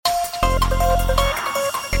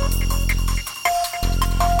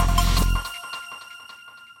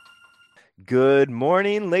Good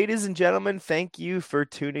morning, ladies and gentlemen. Thank you for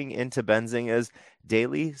tuning into Benzinga's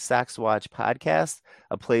Daily Stocks Watch podcast,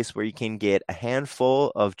 a place where you can get a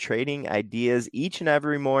handful of trading ideas each and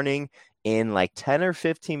every morning in like 10 or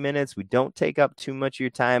 15 minutes. We don't take up too much of your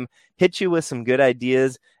time, hit you with some good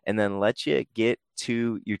ideas, and then let you get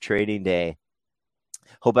to your trading day.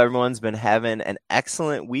 Hope everyone's been having an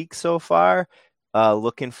excellent week so far.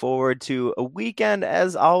 Looking forward to a weekend,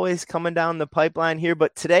 as always, coming down the pipeline here.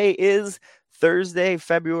 But today is Thursday,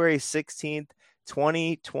 February 16th,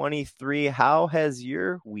 2023. How has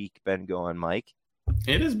your week been going, Mike?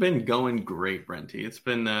 It has been going great, Brenty. It's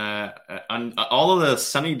been on all of the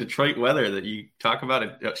sunny Detroit weather that you talk about.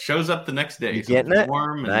 It shows up the next day. You So getting it's it?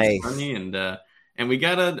 warm and Nice. sunny, and we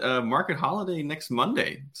got a market holiday next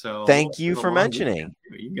Monday. So Thank you a for long mentioning.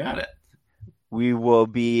 weekend. You got it. We will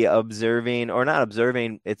be observing, or not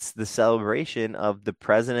observing, it's the celebration of the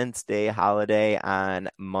President's Day holiday on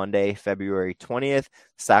Monday, February 20th.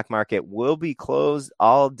 Stock market will be closed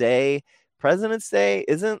all day. President's Day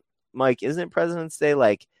isn't President's Day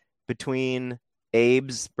like between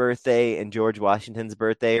Abe's birthday and George Washington's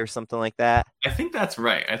birthday or something like that? I think that's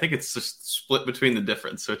right. I think it's just split between the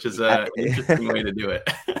difference, which is an interesting way to do it.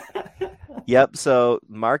 Yep. So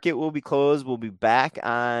market will be closed. We'll be back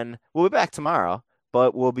tomorrow,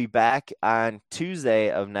 but we'll be back on Tuesday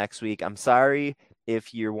of next week. I'm sorry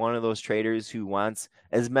if you're one of those traders who wants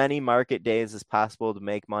as many market days as possible to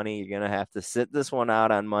make money. You're going to have to sit this one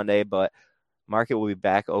out on Monday, but market will be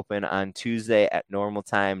back open on Tuesday at normal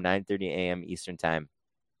time, 9:30 a.m. Eastern time.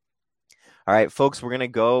 All right, folks, we're going to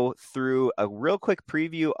go through a real quick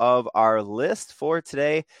preview of our list for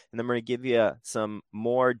today, and then we're going to give you some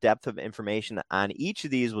more depth of information on each of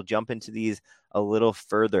these. We'll jump into these a little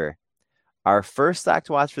further. Our first stock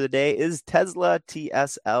to watch for the day is Tesla,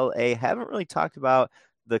 TSLA. Haven't really talked about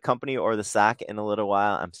the company or the stock in a little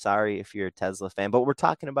while. I'm sorry if you're a Tesla fan, but we're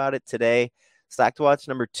talking about it today. Stock to watch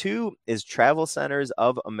number 2 is Travel Centers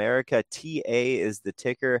of America. TA is the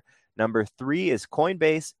ticker. Number 3 is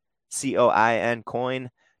Coinbase. COIN coin.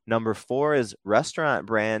 Number 4 is Restaurant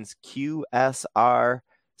Brands. QSR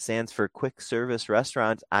stands for Quick Service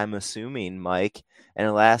Restaurant, I'm assuming, Mike. And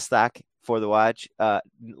the last stock for the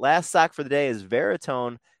day is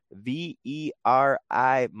Veritone,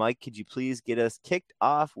 VERI. Mike, could you please get us kicked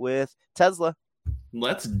off with Tesla?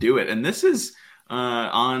 Let's do it. And this is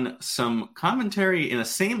on some commentary in a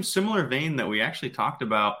similar vein that we actually talked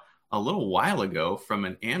about a little while ago from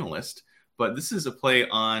an analyst. But this is a play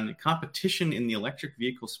on competition in the electric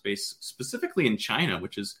vehicle space, specifically in China,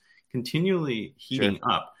 which is continually heating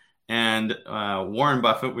up. And Warren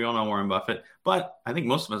Buffett, we all know Warren Buffett, but I think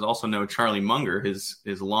most of us also know Charlie Munger, his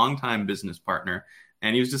longtime business partner.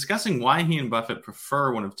 And he was discussing why he and Buffett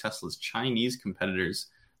prefer one of Tesla's Chinese competitors,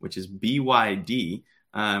 which is BYD.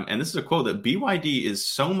 And this is a quote that BYD is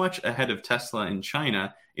so much ahead of Tesla in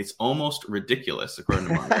China, it's almost ridiculous, according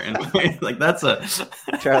to Munger. And like that's a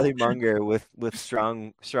Charlie Munger with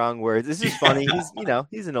strong words. This is funny.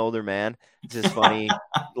 He's an older man. It's just funny,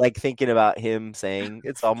 like thinking about him saying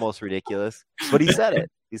it's almost ridiculous. But he said it.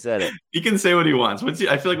 He can say what he wants.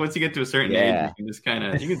 I feel like once you get to a certain age, you can just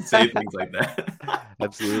you can say things like that.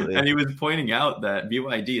 Absolutely. And he was pointing out that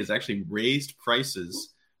BYD has actually raised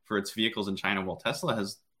prices for its vehicles in China, while Tesla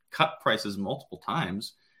has cut prices multiple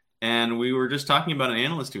times. And we were just talking about an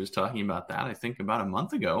analyst who was talking about that, I think, about a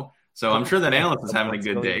month ago. So I'm sure that analyst is having a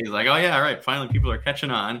good day. He's like, oh, yeah, all right, finally people are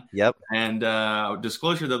catching on. Yep. And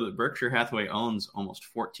disclosure, though, that Berkshire Hathaway owns almost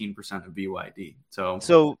 14% of BYD.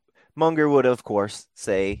 So Munger would, of course,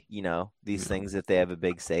 say, these things if they have a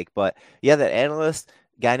big stake. But, yeah, that analyst,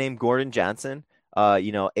 guy named Gordon Johnson, a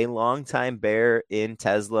longtime bear in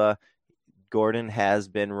Tesla. Gordon has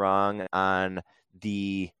been wrong on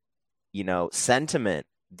the, sentiment,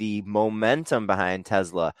 the momentum behind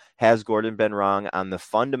Tesla. Has Gordon been wrong on the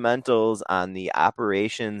fundamentals, on the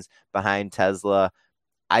operations behind Tesla?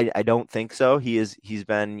 I don't think so. He's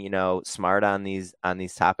been, smart on these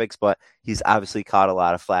topics, but he's obviously caught a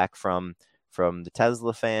lot of flack from the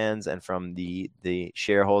Tesla fans and from the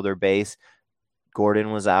shareholder base.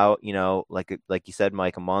 Gordon was out, like you said,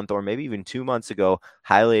 Mike, a month or maybe even 2 months ago,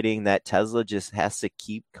 highlighting that Tesla just has to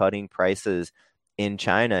keep cutting prices in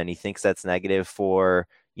China. And he thinks that's negative for,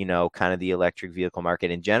 kind of the electric vehicle market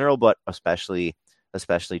in general, but especially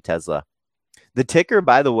Tesla. The ticker,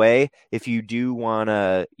 by the way, if you do want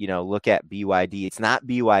to, look at BYD, it's not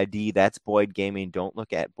BYD. That's Boyd Gaming. Don't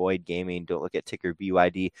look at Boyd Gaming. Don't look at ticker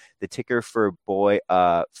BYD. The ticker for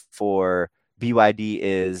BYD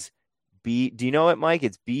is B. Do you know it, Mike?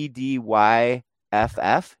 It's BDYFF.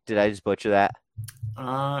 Did I just butcher that?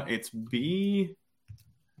 It's B.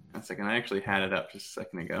 a second. I actually had it up just a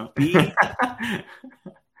second ago. B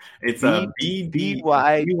It's a B B BD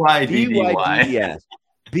Y B Y D BYDDY. D F.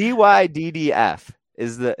 BYDDF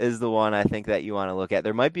is the one I think that you want to look at.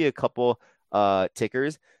 There might be a couple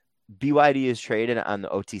tickers. BYD is traded on the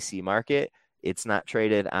OTC market. It's not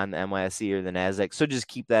traded on the NYSE or the Nasdaq. So just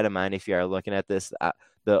keep that in mind if you are looking at this.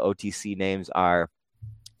 The OTC names are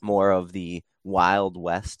more of the Wild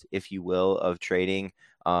West, if you will, of trading.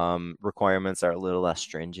 Requirements are a little less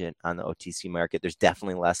stringent on the OTC market. There's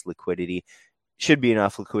definitely less liquidity. Should be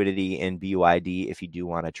enough liquidity in BYD if you do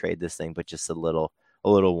want to trade this thing, but just a little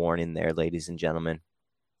warning there, ladies and gentlemen.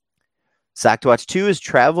 Stock to watch 2 is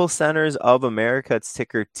Travel Centers of America. It's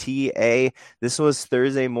ticker TA. This was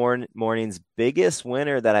Thursday morning's biggest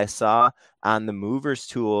winner that I saw on the movers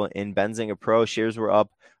tool in Benzinga Pro. Shares were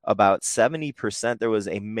up about 70%. There was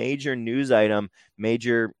a major news item,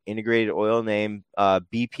 major integrated oil name,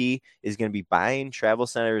 BP, is going to be buying Travel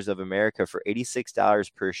Centers of America for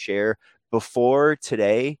 $86 per share. Before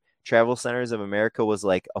today, Travel Centers of America was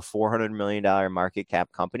like a $400 million market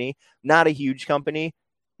cap company. Not a huge company,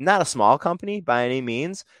 not a small company by any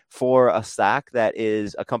means, for a stock that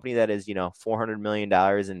is a company that is, $400 million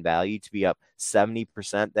in value to be up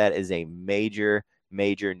 70%. That is a major,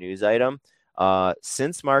 major news item.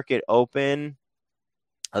 Since market open,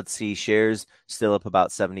 let's see, shares still up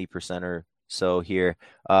about 70% or so here.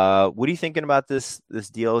 What are you thinking about this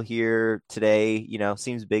deal here today?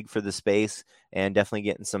 Seems big for the space and definitely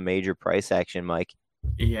getting some major price action, Mike.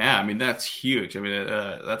 Yeah, I mean that's huge. I mean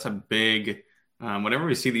that's a big. Whenever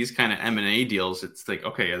we see these kind of M&A deals, it's like,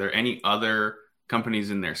 okay, are there any other companies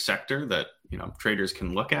in their sector that traders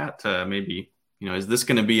can look at to maybe is this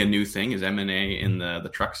going to be a new thing? Is M&A in the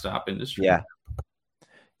truck stop industry? Yeah.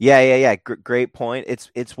 Yeah. Great point.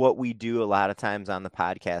 It's what we do a lot of times on the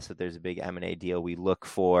podcast. If there's a big M&A deal, we look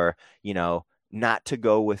for, not to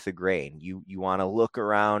go with the grain. You want to look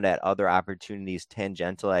around at other opportunities,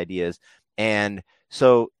 tangential ideas. And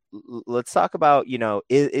so let's talk about,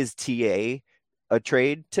 is TA a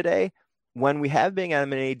trade today? When we have big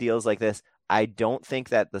M&A deals like this, I don't think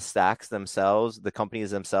that the stocks themselves, the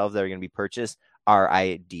companies themselves that are going to be purchased, are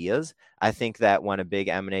ideas. I think that when a big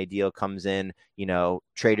M&A deal comes in,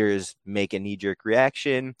 traders make a knee-jerk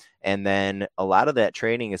reaction, and then a lot of that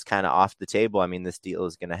trading is kind of off the table. I mean, this deal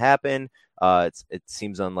is going to happen. It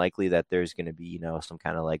seems unlikely that there's going to be, some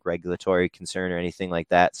kind of like regulatory concern or anything like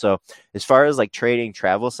that. So as far as like trading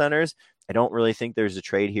travel centers, I don't really think there's a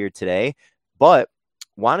trade here today, but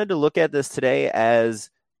wanted to look at this today as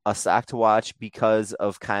a stock to watch because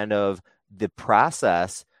of kind of the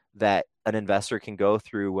process that an investor can go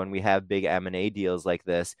through when we have big M&A deals like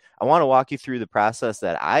this. I want to walk you through the process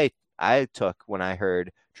that I took when I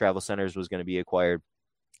heard Travel Centers was going to be acquired.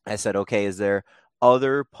 I said, okay, is there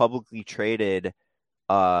other publicly traded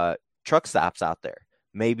truck stops out there?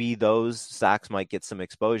 Maybe those stocks might get some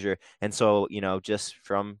exposure. And so, just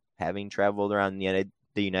from having traveled around the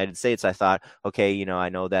United States, I thought, okay, I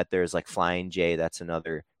know that there's like Flying J, that's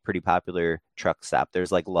another pretty popular truck stop.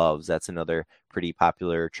 There's like Love's, that's another pretty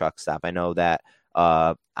popular truck stop. I know that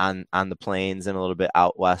on the plains and a little bit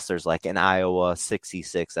out west, there's like an Iowa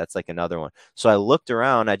 66. That's like another one. So I looked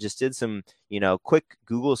around. I just did some, quick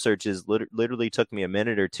Google searches. Literally took me a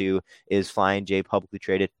minute or two. Is Flying J publicly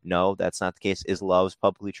traded? No, that's not the case. Is Love's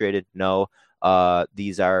publicly traded? No.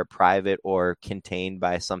 These are private or contained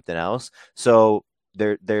by something else. So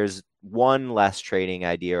there's one less trading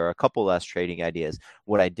idea or a couple less trading ideas.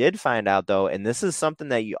 What I did find out though, and this is something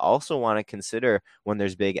that you also want to consider when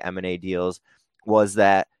there's big M&A deals, was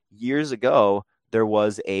that years ago there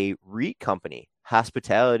was a REIT company,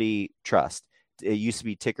 Hospitality Trust. It used to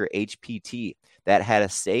be ticker HPT, that had a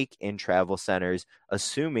stake in Travel Centers,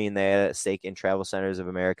 assuming they had a stake in Travel Centers of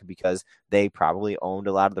America because they probably owned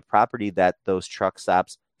a lot of the property that those truck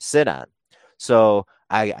stops sit on. So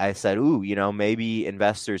I said, maybe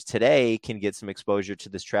investors today can get some exposure to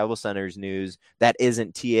this Travel Centers news that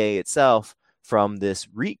isn't TA itself from this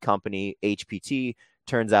REIT company, HPT.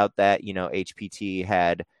 Turns out that, HPT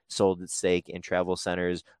had sold its stake in Travel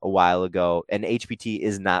Centers a while ago, and HPT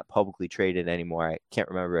is not publicly traded anymore. I can't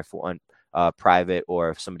remember if one private or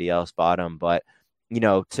if somebody else bought them, but,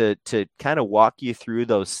 to kind of walk you through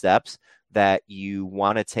those steps that you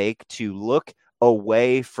want to take to look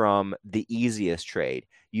away from the easiest trade.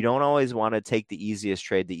 You don't always want to take the easiest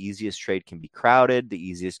trade. The easiest trade can be crowded. The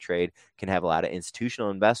easiest trade can have a lot of institutional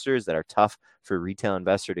investors that are tough for a retail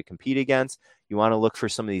investor to compete against. You want to look for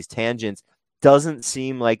some of these tangents. Doesn't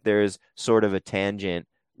seem like there's sort of a tangent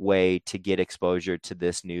way to get exposure to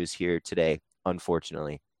this news here today,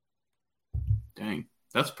 unfortunately. Dang,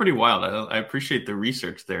 that's pretty wild. I appreciate the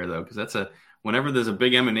research there though, because that's a whenever there's a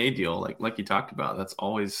big M&A deal, like you talked about, that's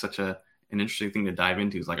always such an interesting thing to dive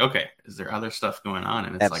into. It's like, okay, is there other stuff going on?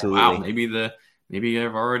 And it's like, wow, Absolutely.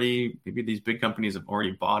 maybe these big companies have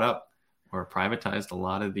already bought up or privatized a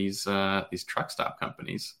lot of these truck stop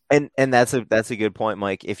companies. And that's a good point,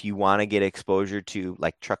 Mike. If you want to get exposure to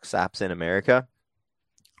like truck stops in America,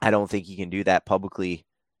 I don't think you can do that publicly,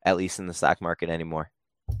 at least in the stock market anymore.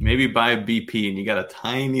 Maybe buy BP and you got a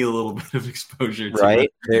tiny little bit of exposure to it. Right.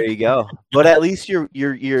 There you go. But at least you're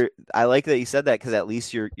I like that you said that because at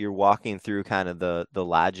least you're walking through kind of the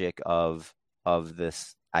logic of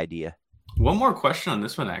this idea. One more question on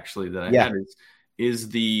this one actually that I Yeah. had is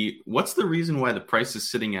the what's the reason why the price is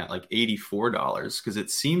sitting at like $84? Because it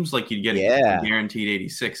seems like you'd get a Yeah. guaranteed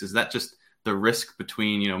 86. Is that just the risk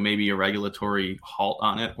between, maybe a regulatory halt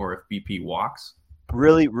on it or if BP walks?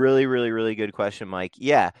 Really, really, really, really good question, Mike.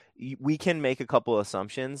 Yeah, we can make a couple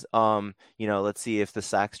assumptions. Let's see if the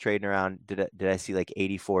stock's trading around. Did I see like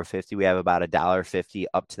 84.50? We have about $1.50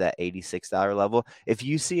 up to that $86 level. If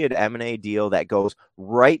you see an M&A deal that goes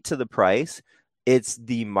right to the price, it's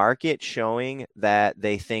the market showing that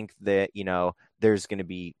they think that, there's going to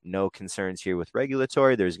be no concerns here with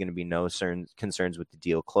regulatory. There's going to be no concerns with the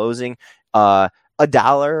deal closing. A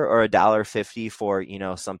dollar or $1.50 for,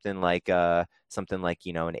 something like an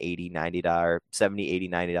 $80, $90, $70,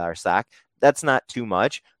 $80, $90 stock. That's not too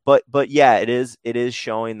much, but yeah, it is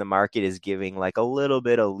showing the market is giving like a little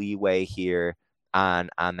bit of leeway here on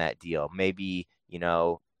that deal. Maybe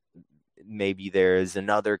there's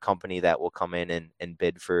another company that will come in and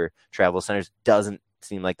bid for travel centers. Doesn't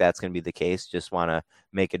seem like that's going to be the case. Just want to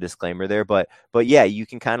make a disclaimer there, but yeah, you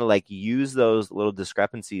can kind of like use those little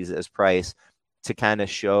discrepancies as price to kind of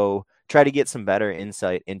try to get some better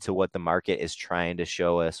insight into what the market is trying to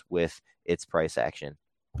show us with its price action.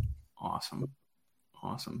 Awesome.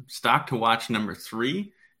 Awesome. Stock to watch number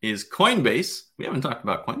 3 is Coinbase. We haven't talked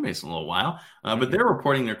about Coinbase in a little while, but they're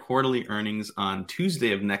reporting their quarterly earnings on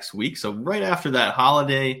Tuesday of next week. So right after that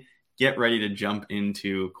holiday, get ready to jump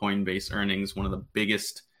into Coinbase earnings, one of the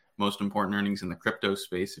biggest, most important earnings in the crypto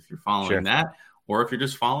space if you're following Sure. that, or if you're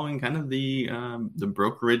just following kind of the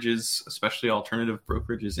brokerages, especially alternative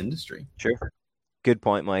brokerages industry. Sure. Good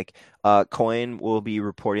point, Mike. Coin will be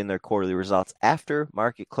reporting their quarterly results after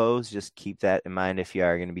market close. Just keep that in mind if you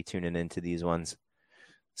are going to be tuning into these ones.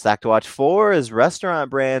 Stock to watch 4 is Restaurant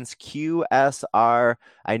Brands QSR.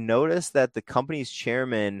 I noticed that the company's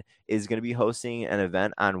chairman is going to be hosting an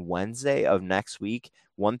event on Wednesday of next week,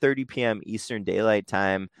 1:30 p.m. Eastern Daylight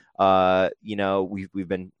Time. We've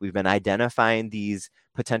been identifying these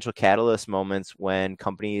potential catalyst moments when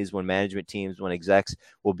companies, when management teams, when execs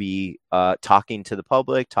will be talking to the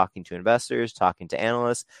public, talking to investors, talking to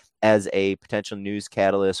analysts as a potential news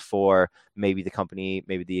catalyst for maybe the company,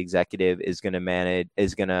 maybe the executive is going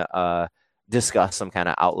to discuss some kind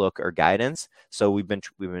of outlook or guidance. So we've been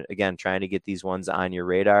again trying to get these ones on your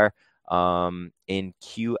radar. In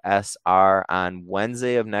QSR on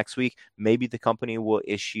Wednesday of next week, maybe the company will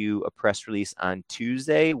issue a press release on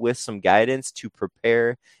Tuesday with some guidance to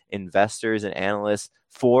prepare investors and analysts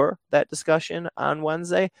for that discussion on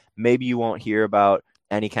Wednesday. Maybe you won't hear about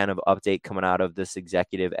any kind of update coming out of this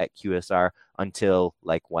executive at QSR until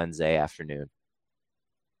like Wednesday afternoon.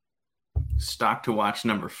 Stock to watch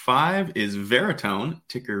number 5 is Veritone,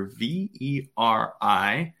 ticker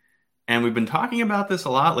VERI. And we've been talking about this a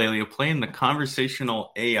lot lately, of playing the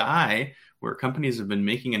conversational AI, where companies have been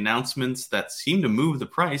making announcements that seem to move the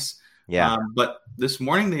price. Yeah. But this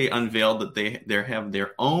morning they unveiled that they have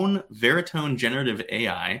their own Veritone generative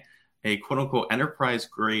AI, a quote unquote enterprise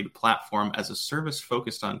grade platform as a service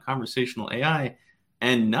focused on conversational AI,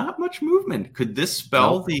 and not much movement. Could this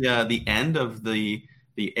spell the end of the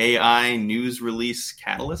AI news release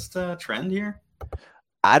catalyst trend here?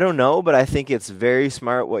 I don't know, but I think it's very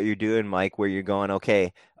smart what you're doing, Mike, where you're going,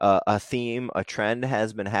 okay, a theme, a trend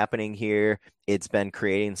has been happening here. It's been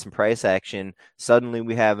creating some price action. Suddenly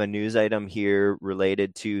we have a news item here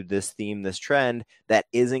related to this theme, this trend that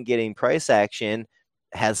isn't getting price action.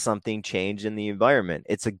 Has something changed in the environment?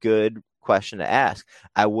 It's a good question to ask.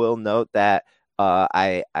 I will note that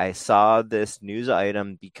I saw this news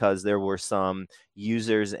item because there were some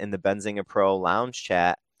users in the Benzinga Pro Lounge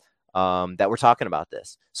chat that were talking about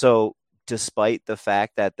this. So despite the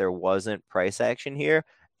fact that there wasn't price action here,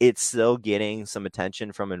 it's still getting some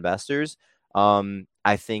attention from investors.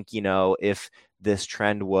 I think, if this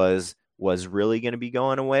trend was really going to be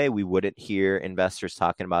going away, we wouldn't hear investors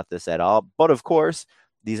talking about this at all. But of course,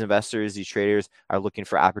 these investors, these traders are looking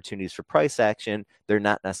for opportunities for price action. They're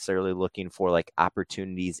not necessarily looking for like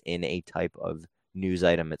opportunities in a type of news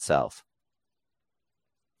item itself.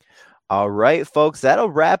 All right, folks, that'll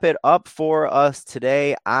wrap it up for us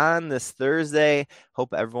today on this Thursday.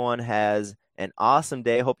 Hope everyone has an awesome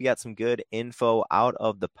day. Hope you got some good info out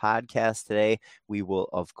of the podcast today. We will,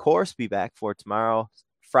 of course, be back for tomorrow,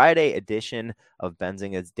 Friday edition of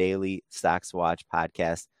Benzinga's Daily Stocks Watch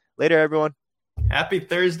podcast. Later, everyone. Happy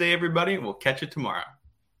Thursday, everybody. We'll catch you tomorrow.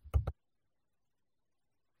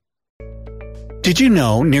 Did you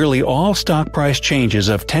know nearly all stock price changes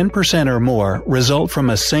of 10% or more result from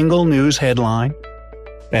a single news headline?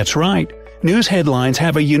 That's right. News headlines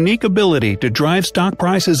have a unique ability to drive stock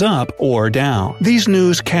prices up or down. These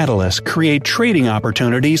news catalysts create trading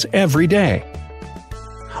opportunities every day.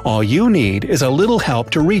 All you need is a little help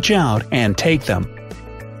to reach out and take them.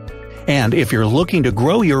 And if you're looking to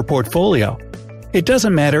grow your portfolio, it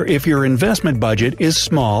doesn't matter if your investment budget is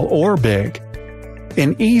small or big.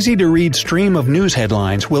 An easy-to-read stream of news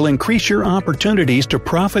headlines will increase your opportunities to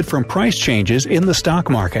profit from price changes in the stock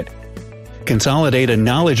market, consolidate a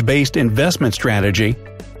knowledge-based investment strategy,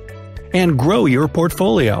 and grow your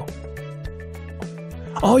portfolio.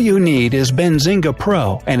 All you need is Benzinga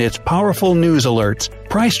Pro and its powerful news alerts,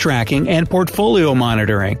 price tracking, and portfolio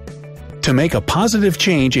monitoring to make a positive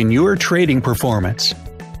change in your trading performance.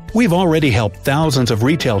 We've already helped thousands of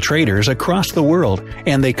retail traders across the world,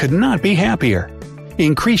 and they could not be happier.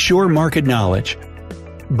 Increase your market knowledge,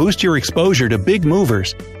 boost your exposure to big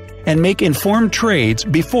movers, and make informed trades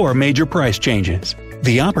before major price changes.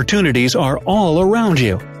 The opportunities are all around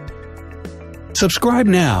you. Subscribe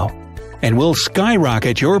now, and we'll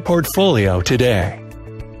skyrocket your portfolio today.